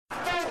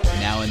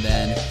now and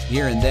then,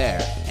 here and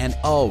there, and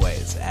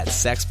always at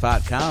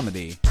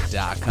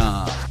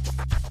sexpotcomedy.com.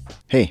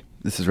 Hey,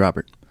 this is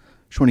Robert.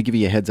 Just want to give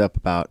you a heads up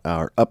about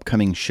our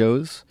upcoming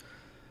shows.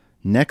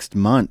 Next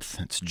month,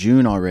 it's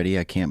June already.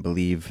 I can't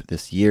believe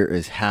this year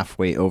is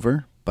halfway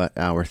over, but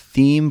our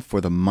theme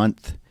for the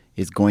month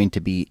is going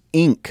to be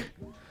ink.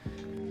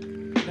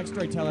 Next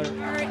storyteller.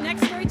 Our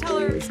next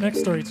storyteller. Next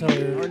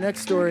storyteller. Our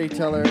next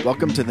storyteller.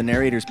 Welcome to the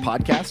Narrators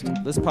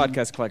Podcast. This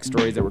podcast collects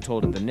stories that were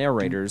told at the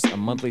Narrators, a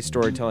monthly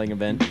storytelling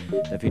event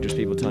that features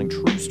people telling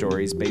true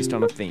stories based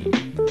on a theme.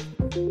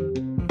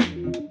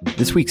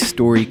 This week's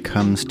story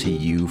comes to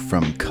you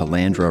from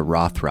Calandra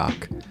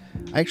Rothrock.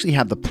 I actually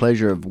have the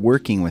pleasure of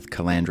working with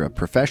Calandra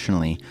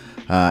professionally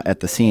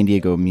at the San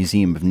Diego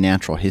Museum of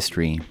Natural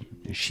History.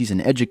 She's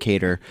an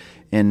educator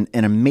and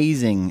an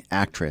amazing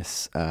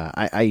actress.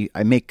 I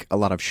make a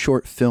lot of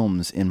short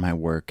films in my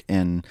work,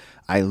 and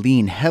I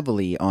lean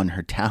heavily on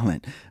her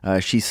talent.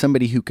 She's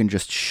somebody who can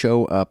just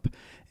show up,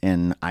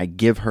 and I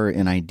give her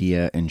an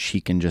idea, and she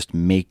can just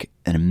make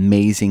an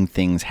amazing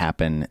things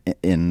happen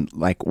in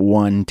like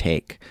one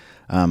take.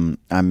 I'm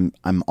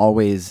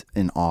always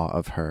in awe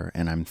of her,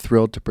 and I'm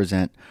thrilled to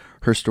present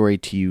her story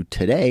to you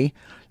today.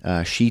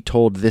 She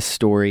told this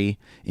story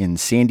in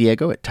San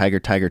Diego at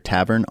Tiger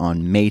Tavern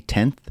on May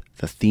 10th.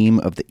 The theme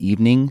of the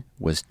evening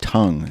was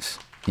tongues.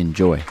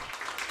 Enjoy.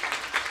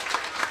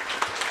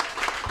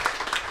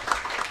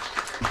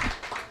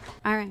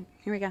 All right,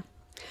 here we go.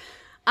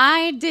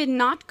 I did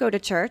not go to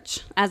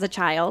church as a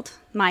child.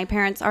 My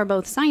parents are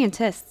both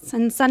scientists,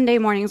 and Sunday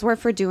mornings were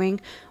for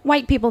doing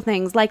white people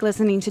things like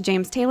listening to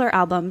James Taylor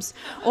albums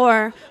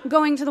or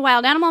going to the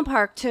wild animal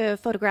park to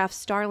photograph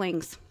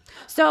starlings.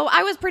 So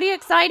I was pretty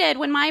excited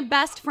when my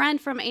best friend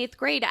from 8th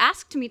grade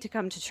asked me to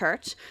come to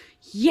church.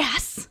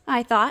 Yes,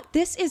 I thought,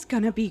 this is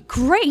gonna be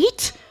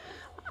great.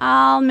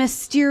 All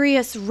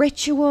mysterious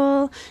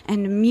ritual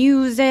and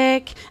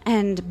music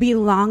and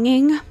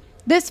belonging.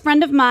 This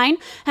friend of mine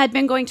had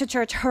been going to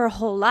church her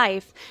whole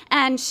life,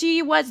 and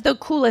she was the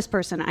coolest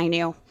person I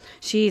knew.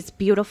 She's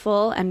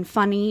beautiful and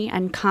funny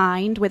and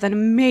kind with an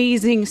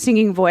amazing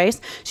singing voice.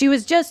 She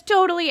was just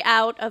totally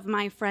out of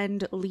my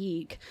friend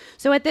league.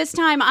 So at this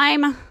time,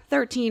 I'm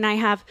 13. I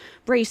have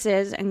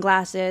braces and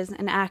glasses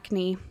and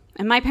acne.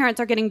 And my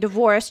parents are getting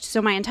divorced,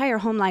 so my entire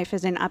home life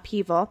is in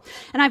upheaval.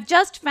 And I've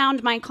just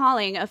found my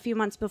calling a few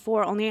months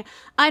before, only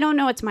I don't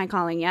know it's my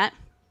calling yet.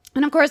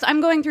 And of course,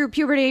 I'm going through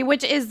puberty,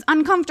 which is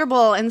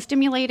uncomfortable and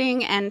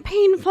stimulating and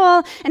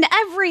painful, and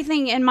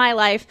everything in my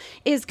life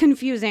is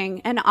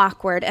confusing and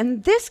awkward.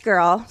 And this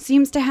girl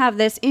seems to have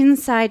this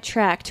inside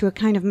track to a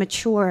kind of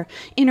mature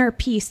inner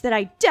peace that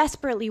I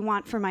desperately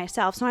want for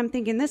myself. So I'm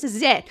thinking, this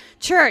is it.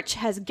 Church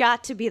has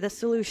got to be the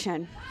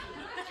solution.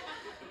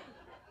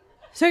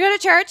 So I go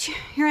to church.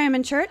 Here I am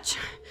in church.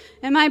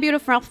 And my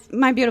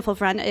beautiful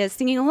friend is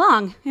singing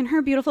along in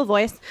her beautiful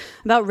voice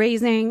about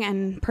raising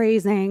and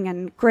praising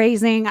and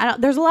grazing.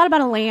 There's a lot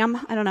about a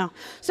lamb. I don't know.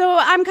 So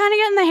I'm kind of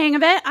getting the hang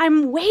of it.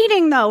 I'm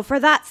waiting, though,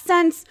 for that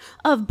sense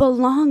of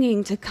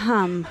belonging to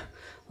come,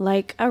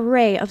 like a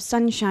ray of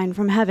sunshine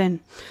from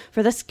heaven,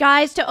 for the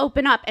skies to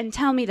open up and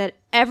tell me that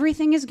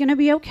everything is going to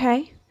be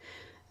okay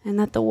and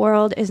that the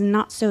world is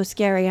not so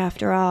scary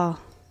after all.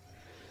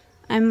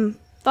 I'm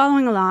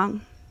following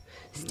along.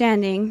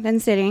 Standing, then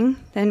sitting,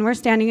 then we're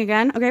standing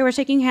again. Okay, we're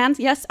shaking hands.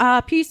 Yes,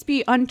 peace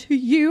be unto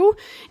you.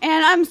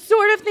 And I'm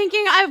sort of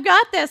thinking, I've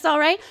got this, all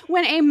right,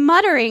 when a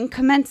muttering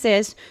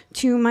commences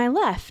to my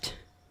left.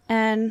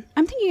 And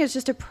I'm thinking it's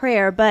just a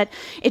prayer, but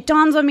it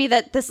dawns on me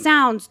that the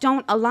sounds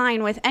don't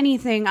align with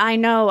anything I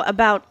know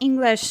about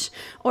English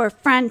or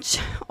French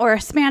or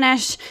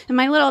Spanish. And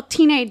my little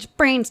teenage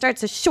brain starts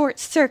to short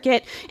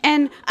circuit,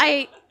 and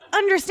I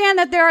understand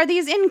that there are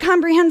these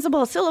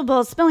incomprehensible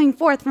syllables spilling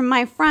forth from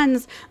my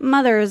friend's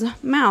mother's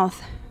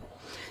mouth.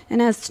 And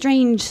as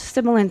strange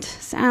sibilant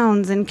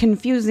sounds and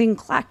confusing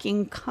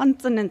clacking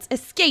consonants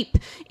escape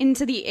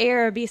into the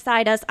air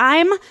beside us,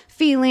 I'm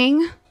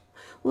feeling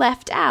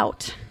left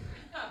out.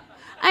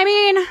 I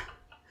mean,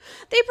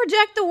 they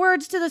project the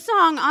words to the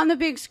song on the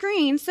big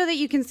screen so that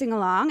you can sing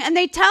along, and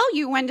they tell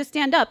you when to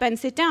stand up and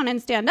sit down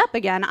and stand up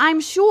again. I'm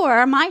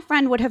sure my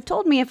friend would have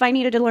told me if I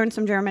needed to learn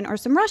some German or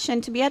some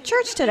Russian to be at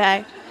church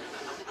today.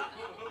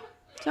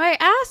 So I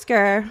ask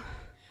her,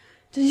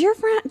 does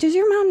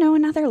your mom know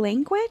another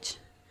language?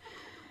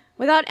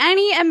 Without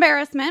any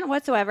embarrassment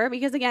whatsoever,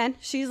 because again,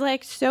 she's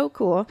like so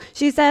cool.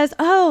 She says,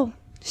 oh,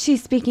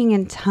 she's speaking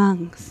in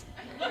tongues.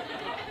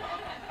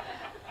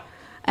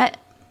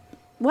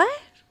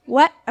 What?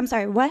 What? I'm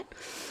sorry, what?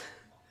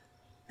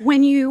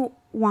 When you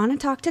want to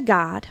talk to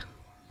God,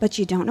 but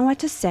you don't know what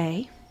to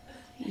say,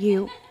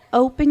 you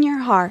open your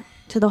heart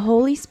to the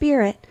Holy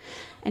Spirit,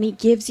 and He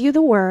gives you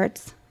the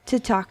words to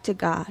talk to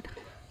God.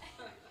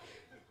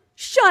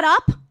 Shut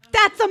up!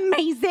 That's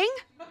amazing!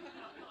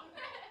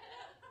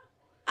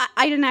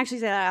 I didn't actually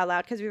say that out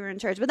loud because we were in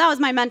church, but that was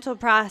my mental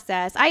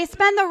process. I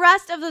spend the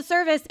rest of the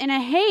service in a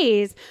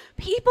haze.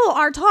 People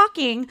are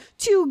talking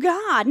to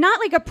God, not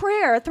like a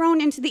prayer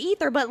thrown into the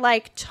ether, but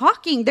like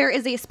talking. There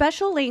is a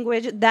special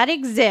language that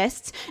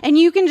exists, and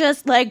you can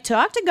just like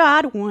talk to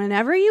God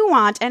whenever you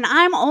want, and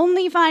I'm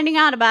only finding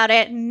out about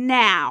it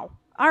now.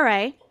 All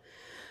right.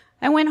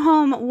 I went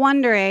home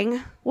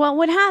wondering what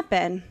would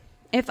happen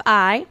if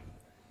I,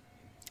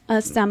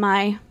 a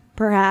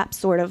perhaps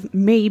sort of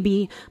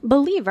maybe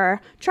believer,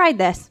 tried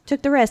this,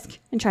 took the risk,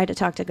 and tried to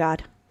talk to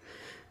God.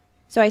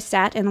 So I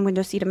sat in the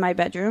window seat of my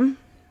bedroom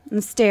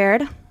and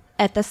stared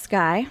at the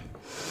sky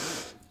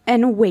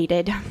and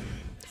waited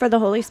for the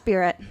Holy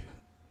Spirit.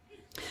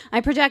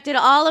 I projected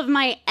all of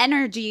my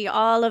energy,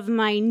 all of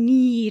my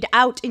need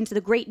out into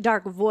the great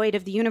dark void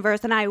of the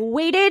universe, and I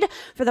waited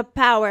for the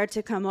power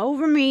to come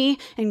over me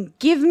and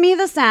give me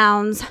the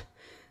sounds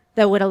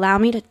that would allow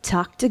me to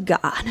talk to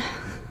God.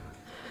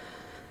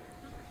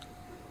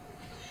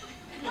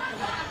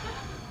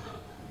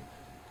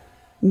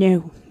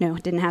 No,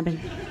 it didn't happen.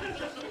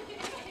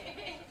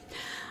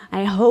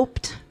 I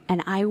hoped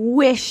and I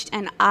wished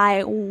and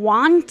I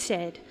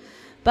wanted,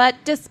 but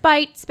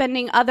despite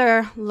spending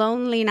other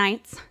lonely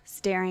nights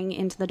staring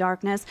into the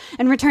darkness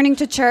and returning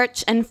to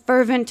church and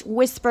fervent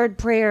whispered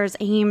prayers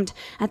aimed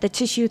at the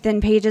tissue-thin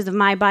pages of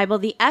my Bible,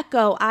 the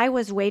echo I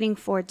was waiting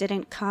for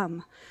didn't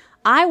come.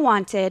 I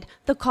wanted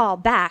the call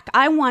back.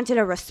 I wanted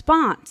a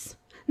response.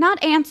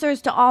 Not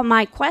answers to all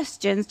my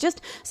questions,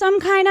 just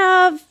some kind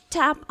of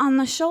tap on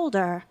the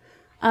shoulder,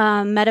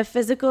 a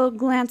metaphysical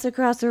glance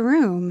across a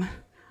room,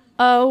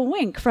 a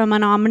wink from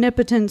an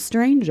omnipotent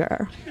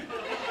stranger.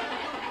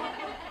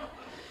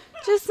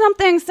 Just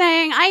something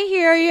saying, I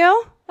hear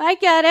you, I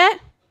get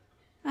it,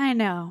 I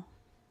know.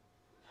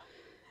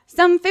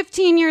 Some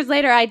 15 years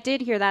later, I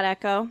did hear that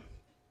echo.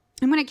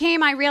 And when it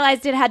came, I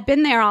realized it had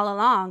been there all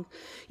along.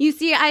 You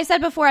see, I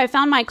said before I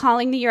found my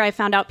calling the year I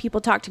found out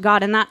people talk to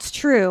God, and that's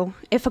true.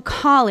 If a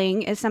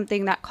calling is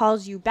something that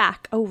calls you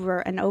back over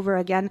and over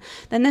again,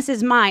 then this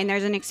is mine.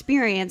 There's an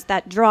experience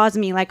that draws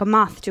me like a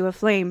moth to a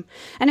flame.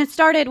 And it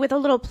started with a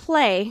little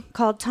play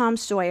called Tom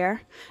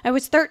Sawyer. I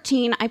was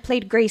 13. I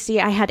played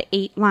Gracie. I had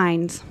 8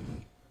 lines.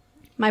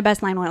 My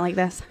best line went like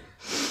this.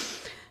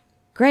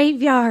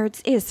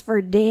 Graveyards is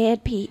for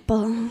dead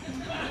people.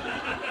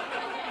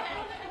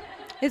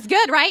 It's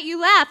good, right?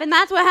 You laugh, and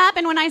that's what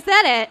happened when I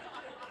said it.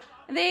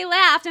 They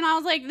laughed, and I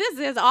was like, this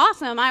is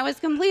awesome. I was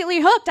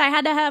completely hooked. I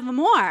had to have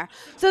more.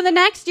 So the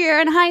next year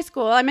in high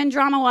school, I'm in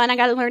Drama 1. I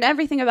got to learn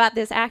everything about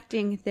this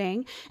acting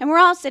thing. And we're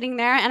all sitting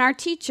there, and our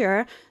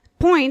teacher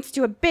points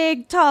to a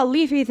big, tall,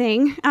 leafy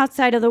thing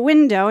outside of the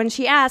window, and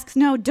she asks,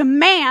 no,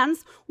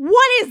 demands,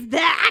 what is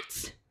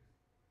that?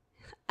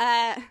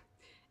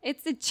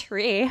 It's a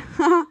tree.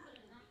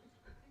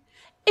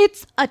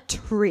 It's a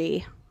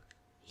tree.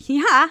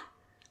 Yeah.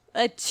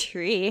 A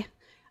tree.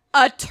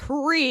 A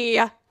tree.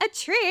 A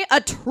tree.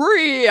 A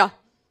tree.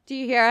 Do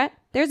you hear it?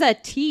 There's a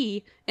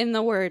T in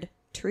the word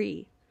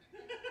tree.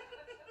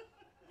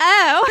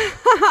 Oh.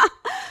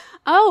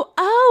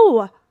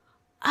 Oh.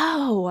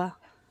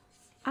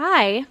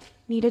 I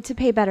needed to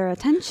pay better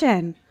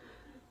attention.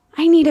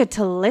 I needed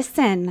to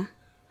listen.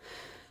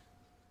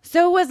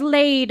 So was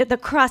laid the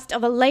crust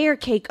of a layer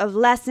cake of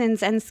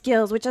lessons and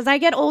skills, which as I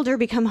get older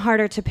become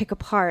harder to pick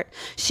apart.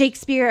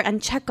 Shakespeare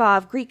and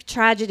Chekhov, Greek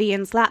tragedy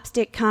and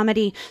slapstick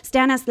comedy,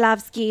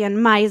 Stanislavski and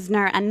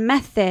Meisner and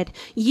method,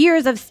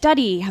 years of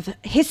study, of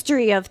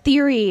history, of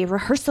theory,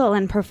 rehearsal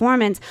and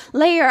performance,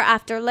 layer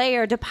after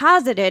layer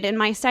deposited in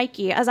my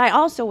psyche as I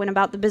also went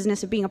about the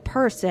business of being a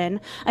person,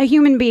 a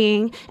human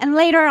being, and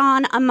later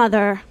on a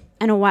mother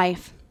and a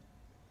wife.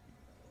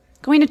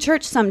 Going to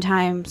church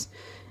sometimes,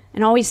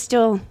 and always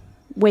still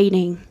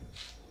waiting.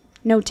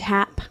 No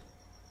tap,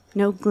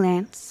 no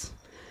glance,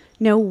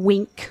 no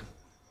wink.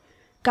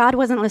 God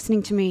wasn't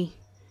listening to me,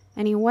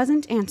 and he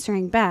wasn't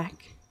answering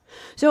back.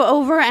 So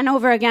over and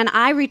over again,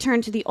 I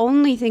returned to the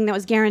only thing that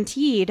was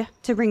guaranteed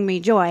to bring me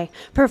joy,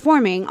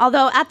 performing,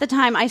 although at the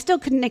time I still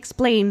couldn't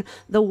explain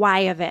the why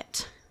of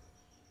it.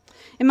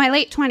 In my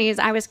late 20s,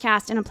 I was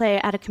cast in a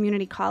play at a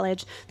community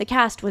college. The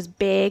cast was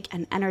big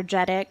and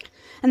energetic,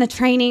 and the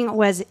training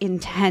was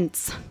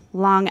intense.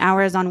 Long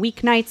hours on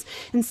weeknights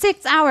and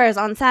 6 hours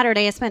on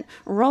Saturday I spent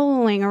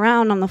rolling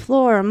around on the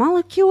floor,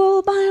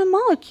 molecule by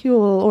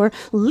molecule, or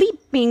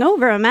leaping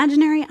over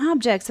imaginary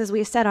objects as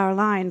we said our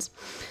lines.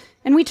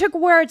 And we took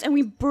words and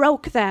we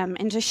broke them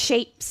into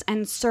shapes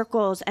and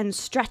circles and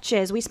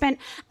stretches. We spent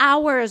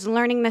hours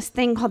learning this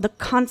thing called the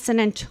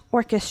consonant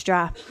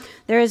orchestra.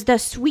 There is the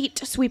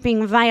sweet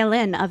sweeping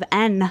violin of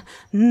N.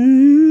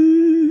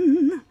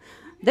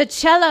 The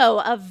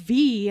cello of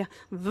V.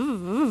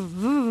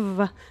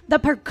 The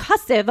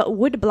percussive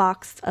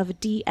woodblocks of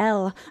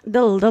DL.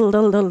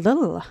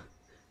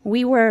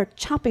 We were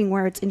chopping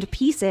words into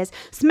pieces,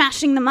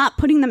 smashing them up,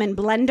 putting them in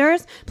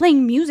blenders,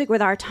 playing music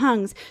with our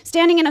tongues.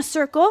 Standing in a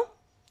circle,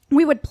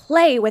 we would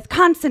play with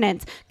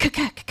consonants.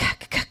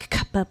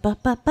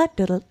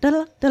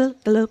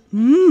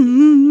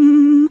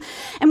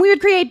 And we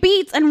would create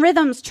beats and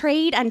rhythms,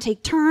 trade and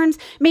take turns,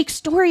 make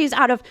stories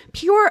out of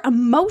pure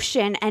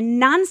emotion and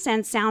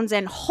nonsense sounds,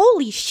 and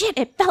holy shit,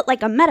 it felt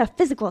like a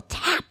metaphysical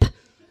tap.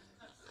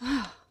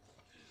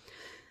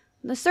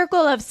 The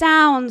circle of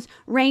sounds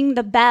rang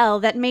the bell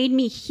that made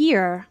me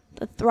hear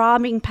the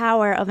throbbing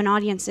power of an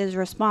audience's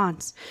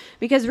response.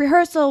 Because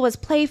rehearsal was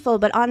playful,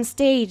 but on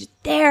stage,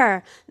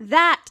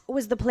 that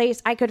was the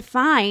place I could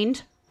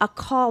find a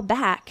call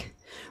back.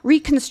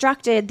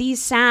 Reconstructed,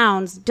 these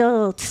sounds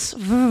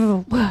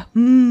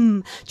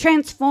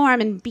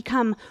transform and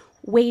become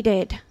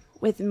weighted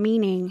with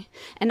meaning.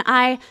 And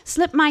I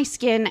slip my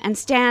skin and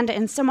stand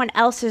in someone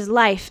else's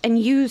life and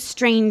use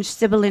strange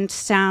sibilant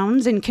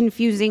sounds and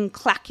confusing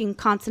clacking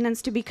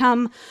consonants to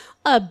become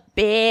a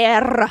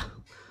bear,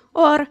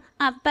 or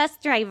a bus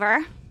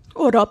driver,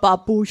 or a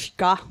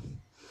babushka.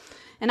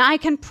 And I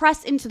can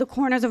press into the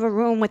corners of a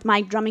room with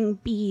my drumming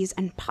bees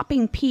and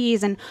popping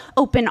peas and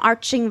open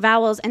arching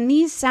vowels, and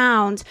these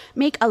sounds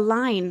make a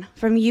line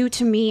from you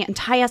to me and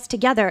tie us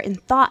together in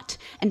thought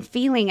and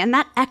feeling. And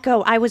that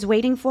echo I was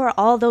waiting for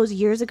all those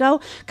years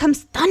ago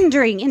comes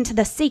thundering into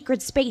the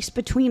sacred space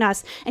between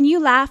us, and you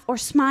laugh or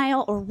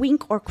smile or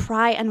wink or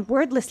cry, and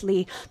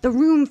wordlessly the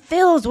room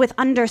fills with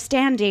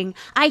understanding.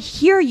 I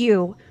hear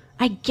you.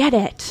 I get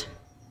it.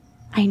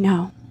 I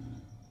know.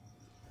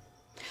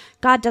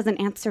 God doesn't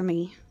answer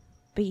me,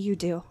 but you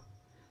do.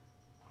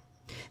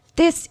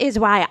 This is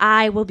why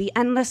I will be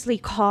endlessly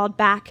called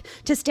back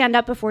to stand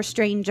up before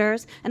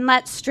strangers and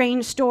let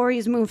strange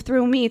stories move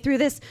through me, through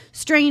this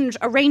strange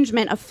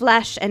arrangement of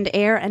flesh and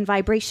air and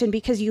vibration,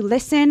 because you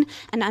listen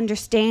and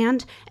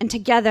understand, and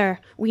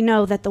together we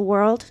know that the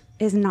world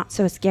is not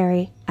so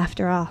scary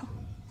after all.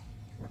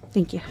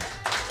 Thank you.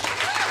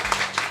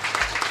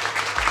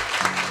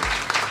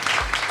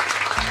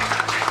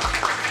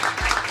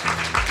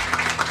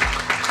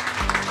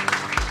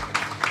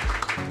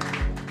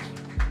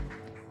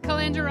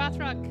 Calandra,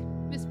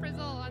 Rothrock, Miss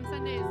Frizzle on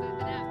Sundays at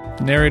the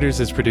Nap. Narrators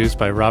is produced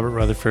by Robert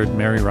Rutherford,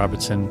 Mary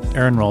Robertson,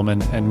 Aaron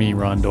Rollman, and me,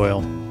 Ron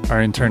Doyle.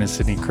 Our intern is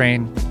Sydney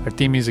Crane. Our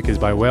theme music is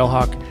by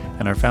Whalehawk,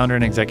 and our founder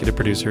and executive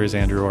producer is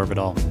Andrew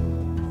Orvidal.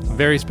 A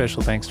very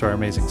special thanks to our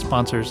amazing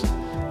sponsors: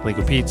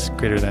 Legal Pete's,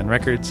 Greater Than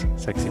Records,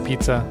 Sexy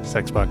Pizza,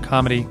 Sexbot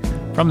Comedy,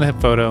 From the Hip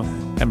Photo,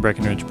 and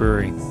Breckenridge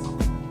Brewery.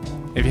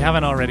 If you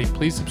haven't already,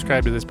 please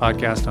subscribe to this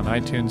podcast on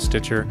iTunes,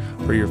 Stitcher,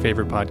 or your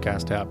favorite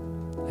podcast app.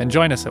 And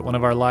join us at one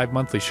of our live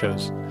monthly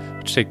shows,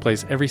 which take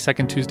place every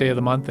second Tuesday of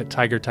the month at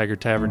Tiger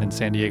Tavern in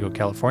San Diego,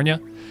 California,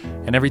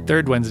 and every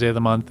third Wednesday of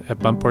the month at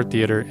Buntport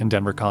Theater in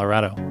Denver,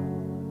 Colorado.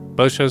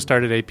 Both shows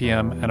start at 8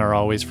 p.m. and are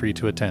always free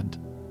to attend.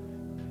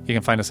 You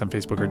can find us on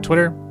Facebook or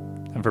Twitter,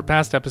 and for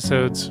past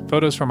episodes,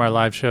 photos from our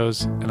live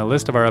shows, and a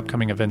list of our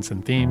upcoming events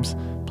and themes,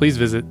 please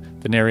visit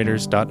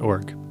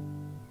thenarrators.org.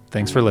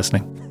 Thanks for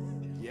listening.